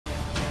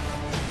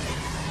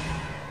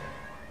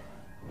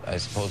I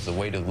suppose the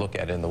way to look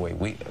at it and the way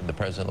the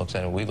president looks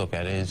at it and we look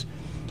at it is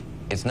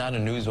it's not a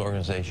news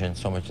organization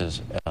so much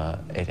as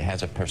it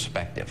has a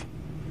perspective.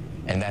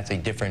 And that's a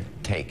different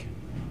take.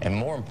 And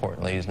more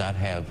importantly is not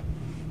have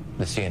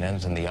the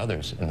CNNs and the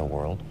others in the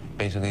world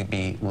basically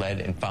be led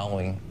in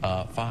following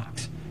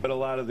Fox. But a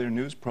lot of their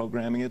news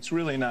programming, it's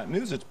really not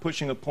news. It's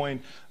pushing a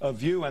point of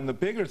view. And the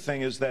bigger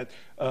thing is that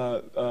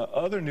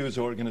other news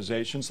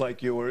organizations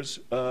like yours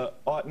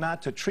ought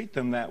not to treat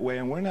them that way,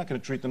 and we're not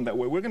going to treat them that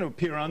way. We're going to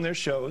appear on their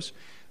shows.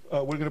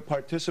 We're going to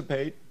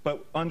participate,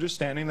 but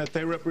understanding that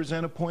they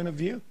represent a point of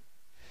view.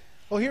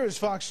 Well, here is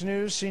Fox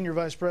News Senior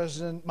Vice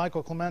President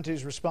Michael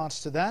Clementi's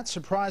response to that.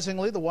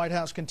 Surprisingly, the White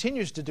House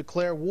continues to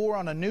declare war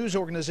on a news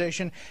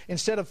organization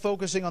instead of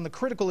focusing on the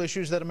critical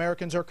issues that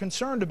Americans are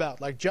concerned about,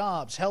 like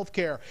jobs, health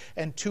care,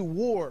 and two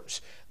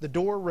wars. The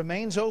door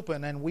remains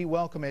open, and we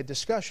welcome a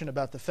discussion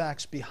about the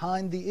facts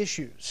behind the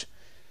issues.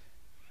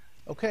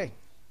 Okay.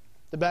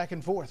 The back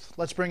and forth.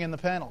 Let's bring in the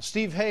panel.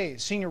 Steve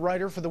Hayes, senior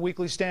writer for the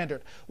Weekly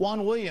Standard.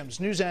 Juan Williams,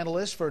 news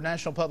analyst for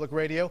National Public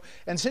Radio,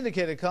 and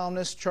syndicated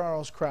columnist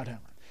Charles Krauthammer.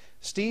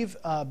 Steve,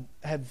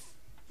 have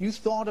you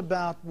thought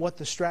about what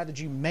the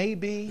strategy may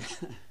be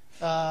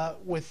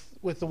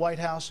with the White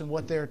House and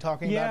what they're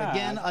talking about?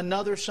 Again,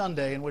 another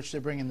Sunday in which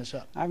they're bringing this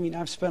up. I mean,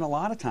 I've spent a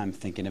lot of time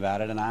thinking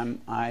about it, and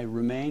I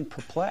remain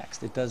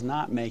perplexed. It does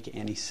not make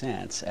any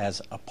sense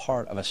as a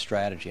part of a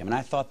strategy. I mean,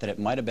 I thought that it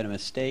might have been a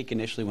mistake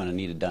initially when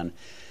Anita Dunn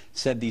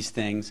said these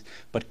things,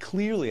 but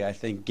clearly I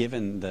think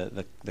given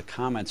the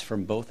comments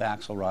from both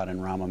Axelrod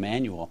and Rahm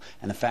Emanuel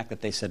and the fact that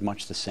they said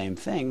much the same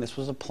thing, this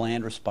was a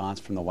planned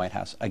response from the White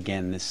House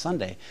again this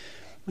Sunday.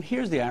 But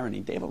here's the irony.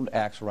 David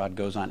Axelrod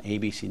goes on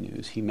ABC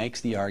News. He makes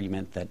the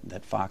argument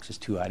that Fox is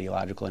too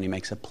ideological, and he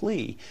makes a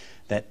plea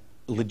that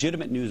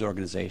legitimate news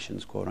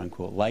organizations, quote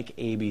unquote, like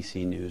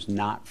ABC News,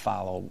 not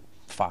follow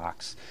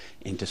Fox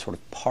into sort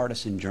of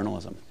partisan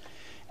journalism.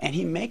 And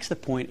he makes the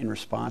point in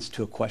response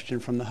to a question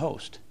from the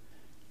host,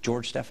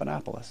 George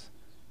Stephanopoulos,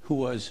 who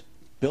was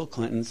Bill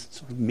Clinton's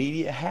sort of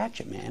media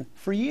hatchet man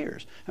for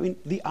years. I mean,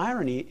 the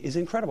irony is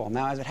incredible.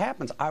 Now, as it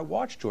happens, I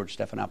watched George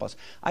Stephanopoulos.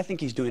 I think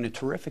he's doing a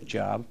terrific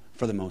job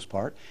for the most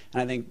part,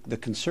 and I think the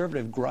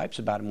conservative gripes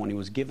about him when he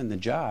was given the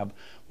job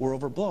were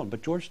overblown.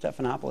 But George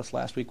Stephanopoulos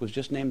last week was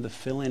just named the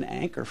fill-in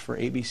anchor for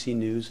ABC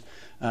News,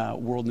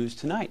 World News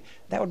Tonight.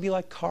 That would be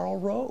like Karl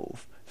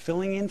Rove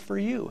filling in for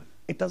you.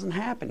 It doesn't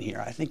happen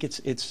here. I think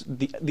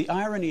the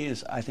irony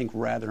is, I think,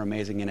 rather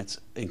amazing, and it's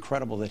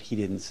incredible that he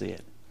didn't see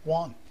it.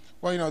 Juan.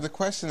 Well, you know, the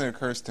question that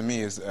occurs to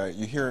me is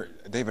you hear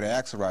David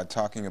Axelrod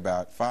talking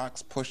about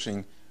Fox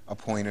pushing a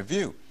point of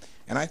view.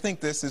 And I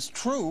think this is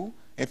true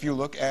if you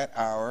look at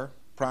our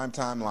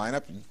primetime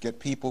lineup. You get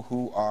people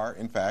who are,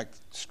 in fact,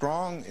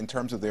 strong in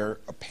terms of their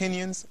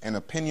opinions, and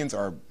opinions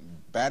are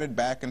batted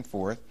back and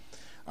forth.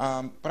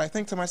 But I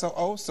think to myself,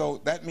 oh,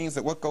 so that means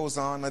that what goes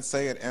on, let's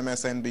say, at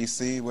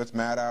MSNBC with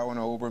Maddow and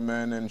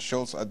Oberman and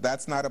Schultz,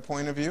 that's not a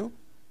point of view?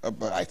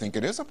 But I think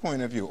it is a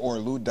point of view. Or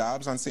Lou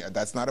Dobbs on CNN,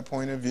 that's not a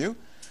point of view?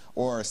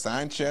 Or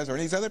Sanchez or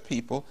these other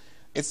people.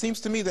 It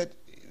seems to me that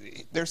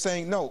they're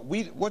saying, no,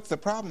 what's the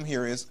problem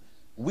here is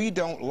we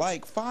don't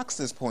like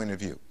Fox's point of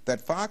view,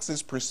 that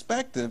Fox's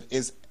perspective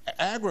is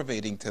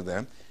aggravating to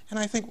them. And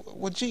I think,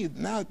 well, gee,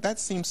 now that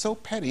seems so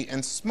petty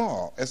and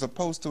small as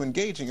opposed to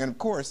engaging. And, of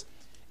course,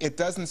 it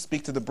doesn't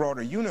speak to the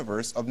broader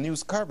universe of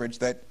news coverage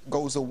that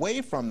goes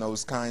away from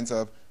those kinds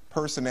of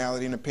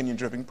personality and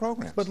opinion-driven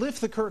programs. But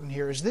lift the curtain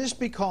here. Is this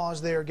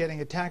because they are getting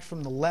attacked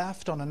from the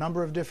left on a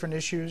number of different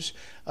issues,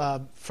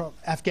 from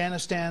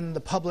Afghanistan, the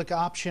public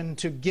option,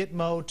 to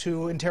Gitmo,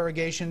 to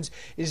interrogations?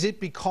 Is it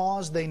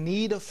because they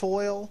need a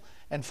foil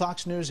and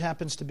Fox News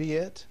happens to be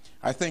it?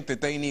 I think that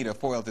they need a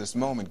foil at this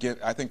moment.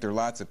 I think there are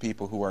lots of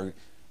people who are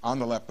on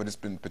the left, but it's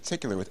been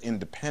particular with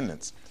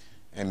independents.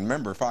 And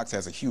remember, Fox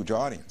has a huge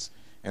audience.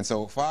 And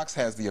so Fox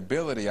has the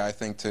ability, I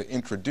think, to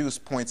introduce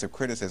points of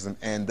criticism,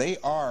 and they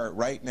are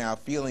right now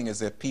feeling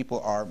as if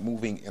people are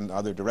moving in the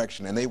other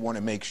direction, and they want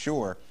to make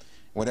sure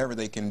whatever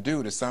they can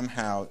do to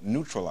somehow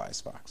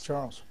neutralize Fox.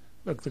 Charles.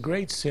 Look, the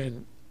great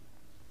sin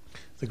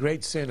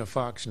of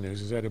Fox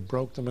News is that it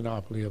broke the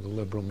monopoly of the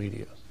liberal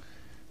media.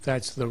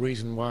 That's the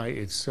reason why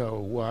it's so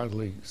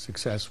wildly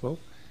successful.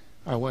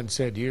 I once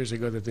said years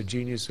ago that the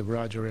genius of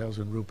Roger Ailes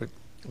and Rupert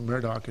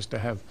Murdoch is to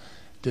have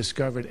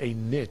discovered a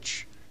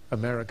niche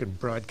American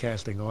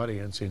broadcasting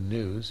audience in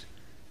news,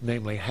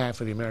 namely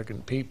half of the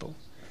American people.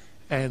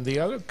 And the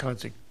other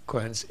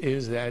consequence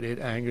is that it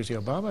angers the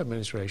Obama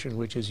administration,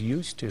 which is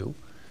used to,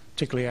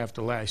 particularly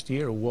after last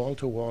year,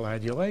 wall-to-wall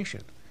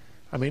adulation.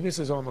 I mean, this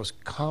is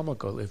almost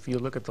comical if you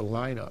look at the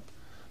lineup.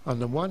 On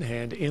the one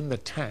hand, in the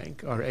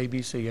tank are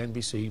ABC,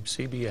 NBC,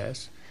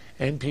 CBS,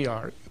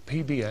 NPR,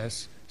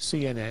 PBS,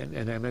 CNN,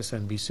 and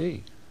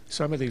MSNBC.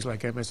 Some of these,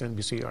 like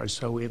MSNBC, are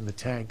so in the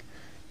tank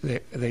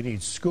they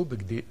need scuba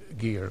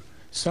gear.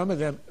 Some of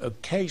them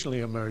occasionally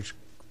emerge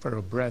for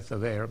a breath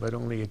of air, but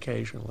only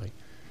occasionally.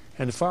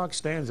 And Fox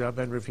stands up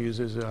and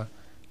refuses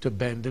to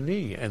bend a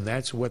knee, and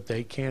that's what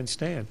they can't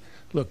stand.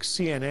 Look,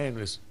 CNN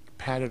was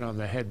patted on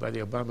the head by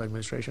the Obama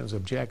administration as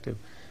objective.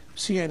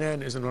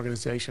 CNN is an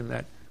organization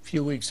that a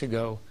few weeks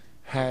ago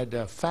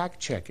had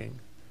fact-checking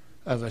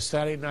of a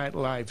Saturday Night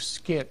Live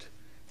skit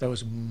that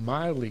was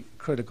mildly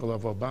critical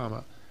of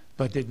Obama,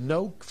 but did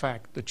no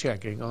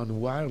fact-checking on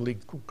wildly,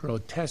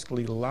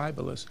 grotesquely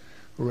libelous,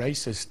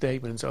 racist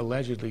statements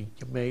allegedly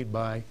made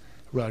by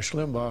Rush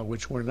Limbaugh,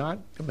 which were not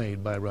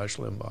made by Rush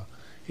Limbaugh.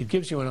 It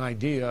gives you an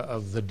idea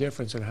of the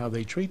difference in how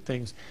they treat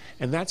things,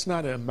 and that's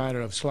not a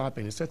matter of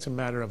sloppiness, that's a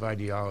matter of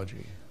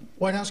ideology.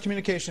 White House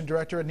Communication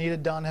Director Anita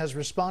Dunn has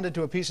responded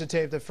to a piece of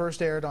tape that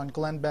first aired on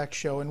Glenn Beck's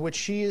show, in which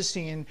she is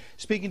seen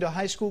speaking to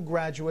high school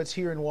graduates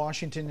here in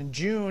Washington in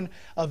June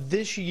of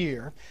this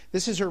year.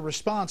 This is her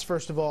response,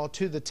 first of all,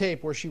 to the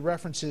tape, where she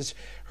references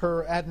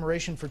her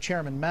admiration for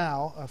Chairman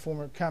Mao, a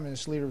former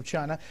communist leader of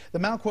China. The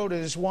Mao quote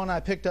is one I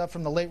picked up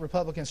from the late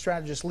Republican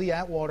strategist Lee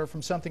Atwater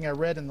from something I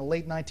read in the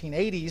late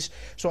 1980s,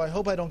 so I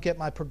hope I don't get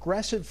my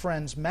progressive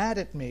friends mad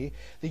at me.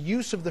 The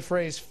use of the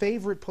phrase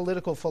favorite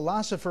political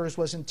philosophers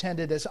was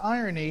intended as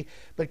irony,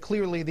 but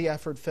clearly the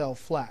effort fell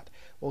flat.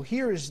 Well,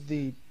 here is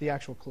the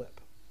actual clip.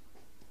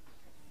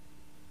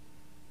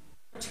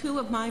 Two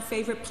of my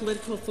favorite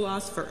political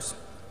philosophers,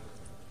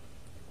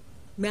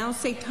 Mao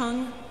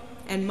Zedong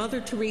and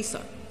Mother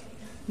Teresa,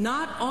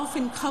 not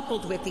often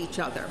coupled with each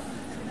other,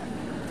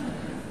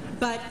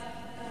 but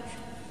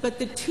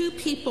the two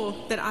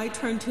people that I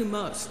turn to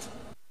most.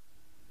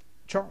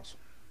 Charles.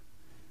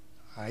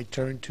 I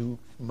turn to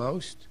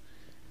most?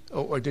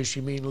 Or does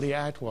she mean Lee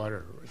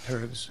Atwater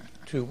turns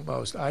to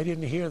most? I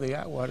didn't hear the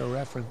Atwater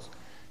reference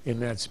in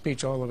that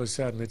speech. All of a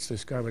sudden it's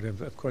discovered.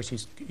 And of course,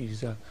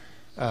 he's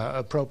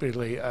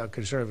appropriately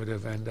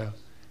conservative and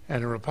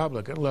a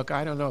Republican. Look,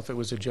 I don't know if it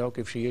was a joke.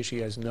 If she is,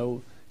 she has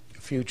no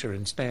future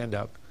in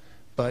stand-up.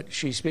 But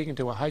she's speaking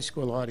to a high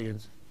school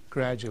audience,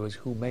 graduates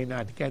who may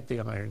not get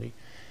the irony,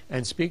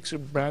 and speaks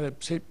rather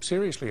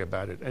seriously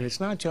about it. And it's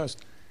not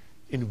just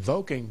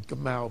invoking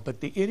Mao,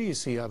 but the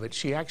idiocy of it.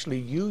 She actually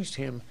used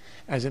him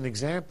as an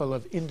example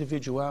of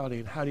individuality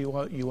and how you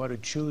ought to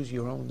choose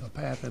your own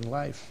path in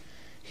life.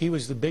 He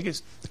was the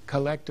biggest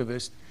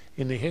collectivist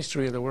in the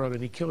history of the world,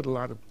 and he killed a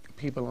lot of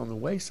people on the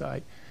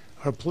wayside.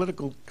 Her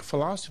political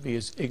philosophy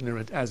is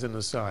ignorant, as an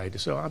aside.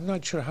 So I'm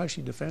not sure how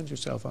she defends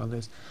herself on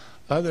this,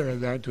 other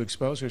than to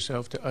expose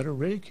herself to utter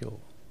ridicule.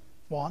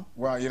 Juan?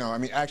 Well, you know, I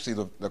mean,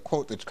 actually, the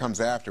quote that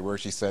comes after, where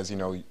she says, you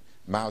know,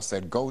 Mao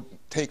said, go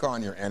take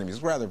on your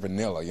enemies, rather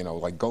vanilla, you know,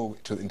 like go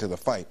into the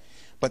fight.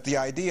 But the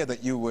idea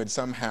that you would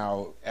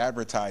somehow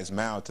advertise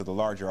Mao to the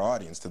larger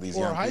audience, to these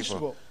young people. Or high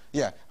school.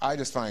 Yeah, I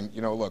just find,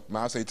 you know, look,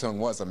 Mao Zedong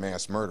was a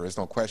mass murderer, there's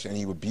no question, and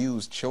he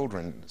abused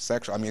children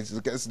sexually. I mean,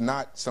 it's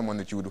not someone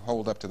that you would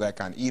hold up to that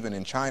kind. Even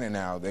in China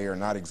now, they are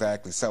not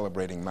exactly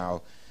celebrating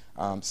Mao.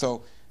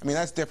 So, I mean,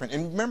 that's different.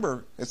 And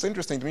remember, it's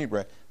interesting to me,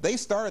 Brett, they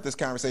started this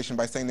conversation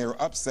by saying they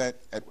were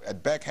upset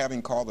at Beck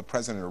having called the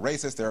president a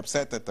racist. They're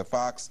upset that the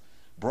Fox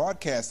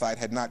broadcast site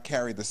had not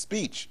carried the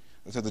speech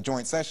to the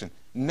joint session.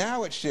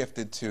 Now it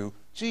shifted to,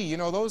 gee, you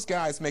know, those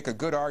guys make a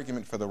good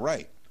argument for the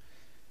right.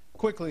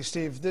 Quickly,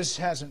 Steve, this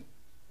hasn't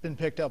been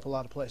picked up a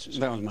lot of places.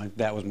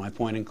 That was my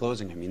point in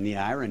closing. I mean, the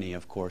irony,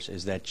 of course,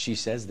 is that she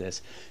says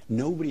this.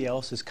 Nobody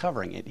else is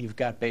covering it. You've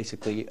got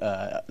basically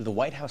the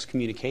White House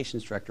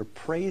communications director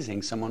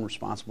praising someone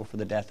responsible for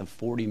the death of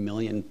 40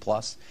 million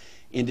plus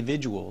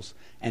individuals,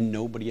 and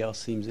nobody else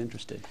seems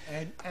interested.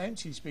 And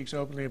she speaks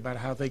openly about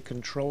how they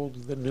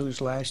controlled the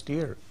news last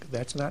year.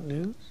 That's not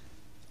news?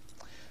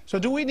 So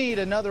do we need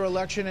another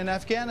election in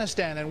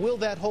Afghanistan, and will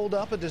that hold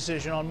up a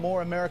decision on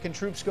more American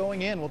troops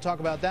going in? We'll talk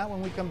about that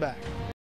when we come back.